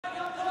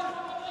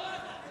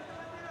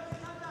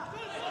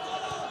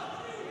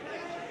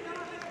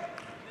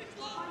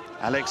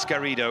Aleix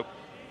Garrido.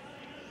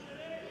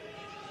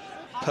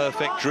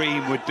 Perfect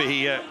dream would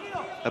be a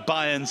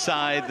Bayern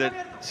side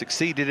that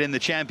succeeded in the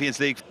Champions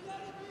League.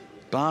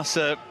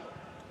 Barca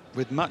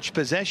with much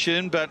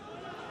possession, but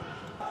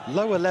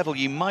lower level,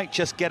 you might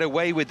just get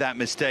away with that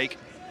mistake.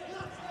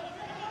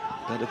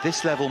 But at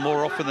this level,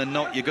 more often than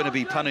not, you're going to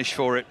be punished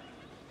for it.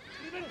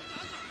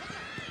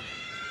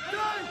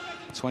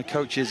 That's why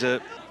coach is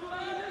a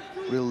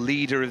real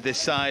leader of this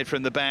side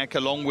from the back,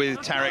 along with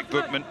Tarek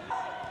Bookman.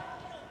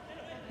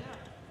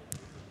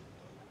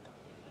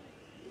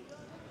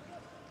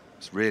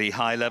 It's really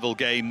high-level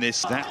game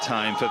that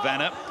time for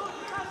Vanna.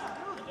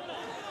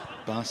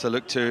 Barca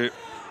look to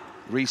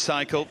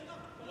recycle.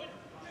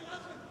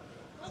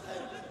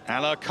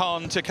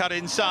 Alarcon to cut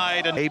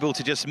inside and able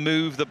to just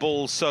move the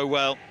ball so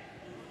well.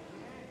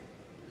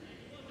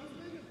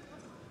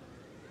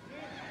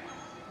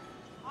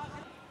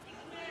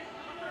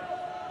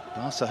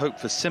 Barca hope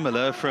for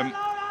similar from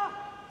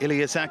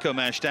Ilias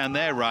Akomash down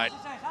there right.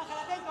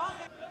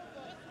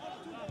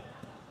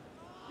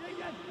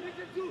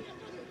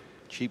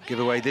 Cheap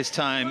giveaway this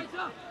time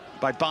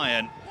by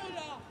Bayern.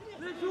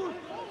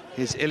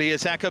 Here's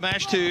Ilias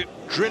Akomash to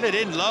drill it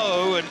in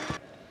low, and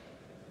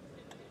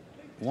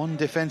one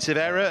defensive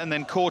error and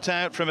then caught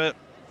out from a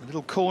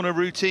little corner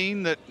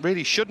routine that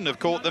really shouldn't have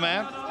caught them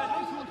out.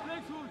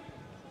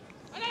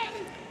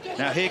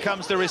 Now here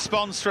comes the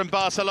response from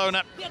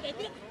Barcelona.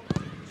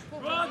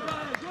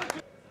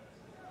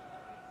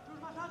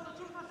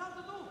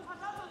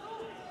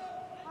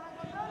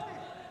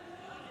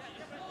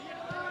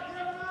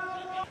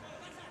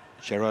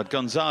 Gerard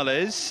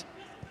Gonzalez.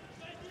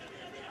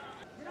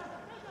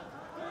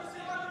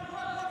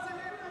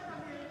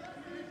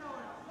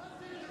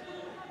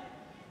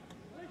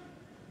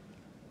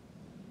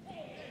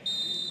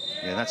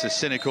 Yeah, that's a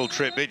cynical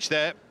Tripic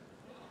there.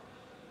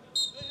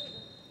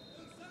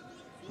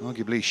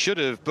 Arguably should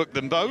have booked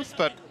them both,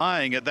 but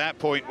eyeing at that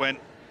point when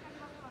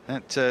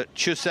that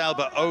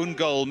Chusalba own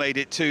goal made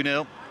it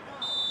 2-0.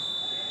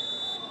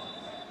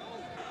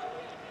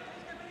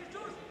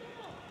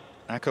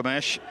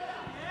 Akomash.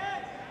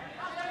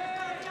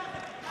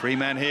 Free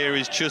man here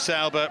is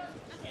Chusalba.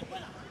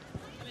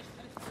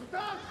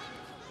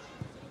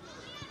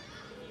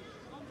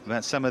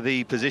 That's some of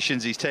the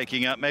positions he's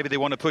taking up. Maybe they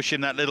want to push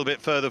him that little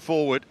bit further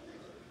forward.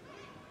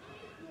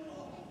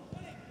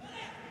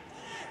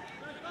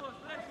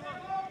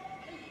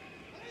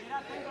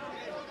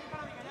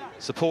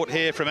 Support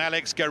here from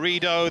Aleix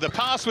Garrido. The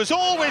pass was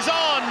always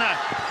on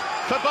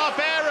for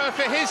Barbera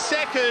for his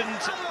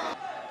second.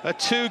 A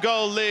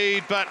 2-goal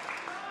lead, but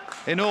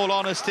in all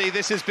honesty,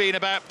 this has been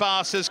about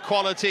Barca's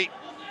quality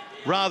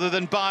rather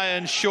than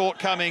Bayern's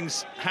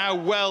shortcomings. How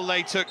well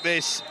they took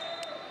this.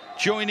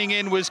 Joining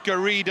in was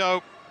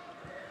Garrido.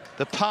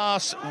 The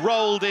pass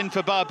rolled in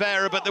for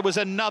Barbera, but there was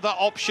another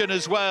option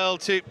as well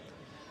to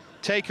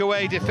take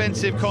away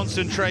defensive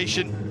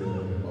concentration.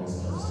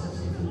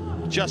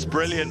 Just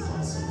brilliant.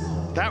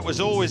 That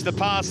was always the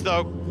pass,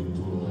 though.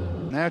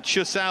 Now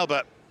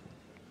Chusalba.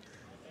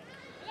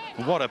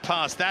 What a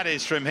pass that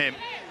is from him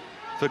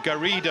for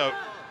Garrido.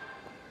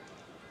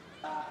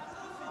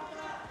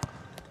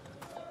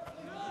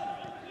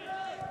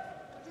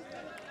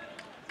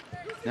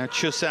 Now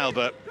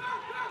Chusalba.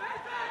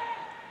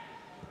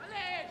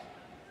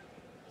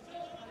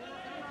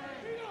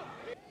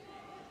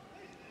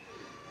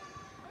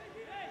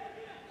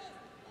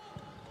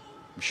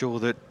 I'm sure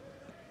that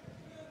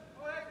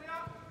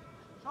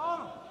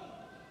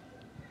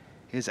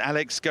here's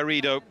Aleix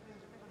Garrido.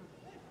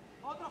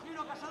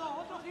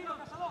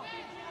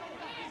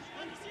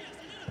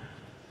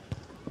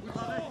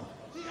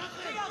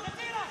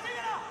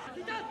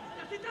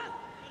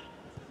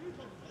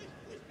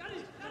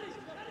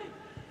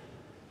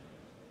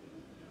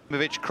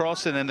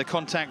 Cross and then the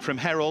contact from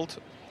Herald.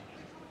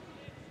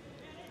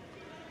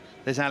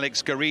 There's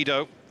Aleix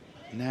Garrido.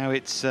 Now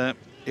it's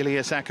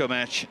Ilias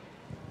Akomash.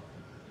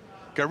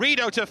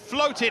 Garrido to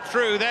float it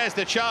through. There's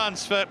the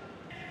chance for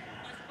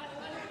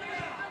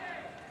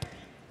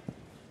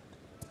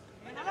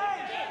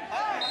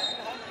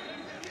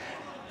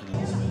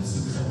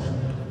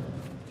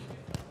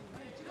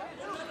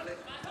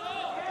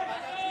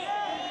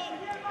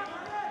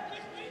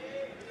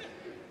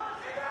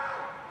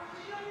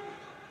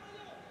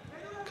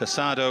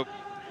Casado.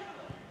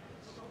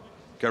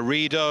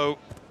 Garrido.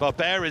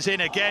 Barbera's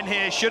in again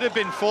here. Should have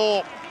been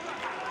 4.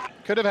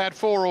 Could have had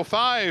 4 or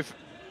 5.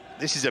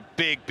 This is a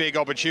big, big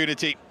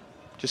opportunity.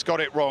 Just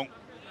got it wrong.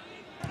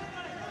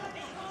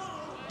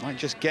 Might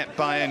just get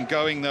Bayern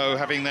going, though,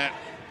 having that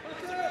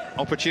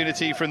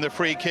opportunity from the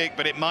free kick,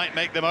 but it might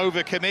make them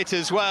overcommit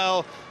as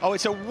well. Oh,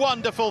 it's a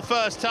wonderful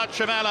first touch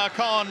from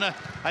Alarcon,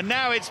 and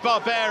now it's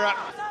Barbera.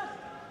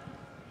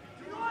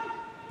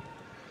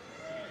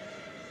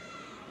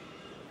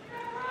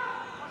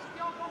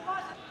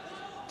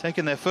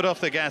 Taking their foot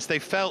off the gas, they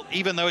felt,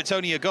 even though it's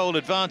only a goal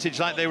advantage,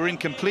 like they were in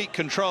complete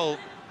control.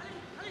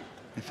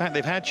 In fact,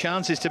 they've had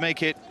chances to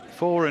make it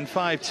 4 and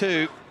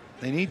 5-2.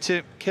 They need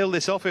to kill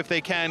this off if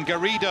they can.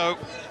 Garrido.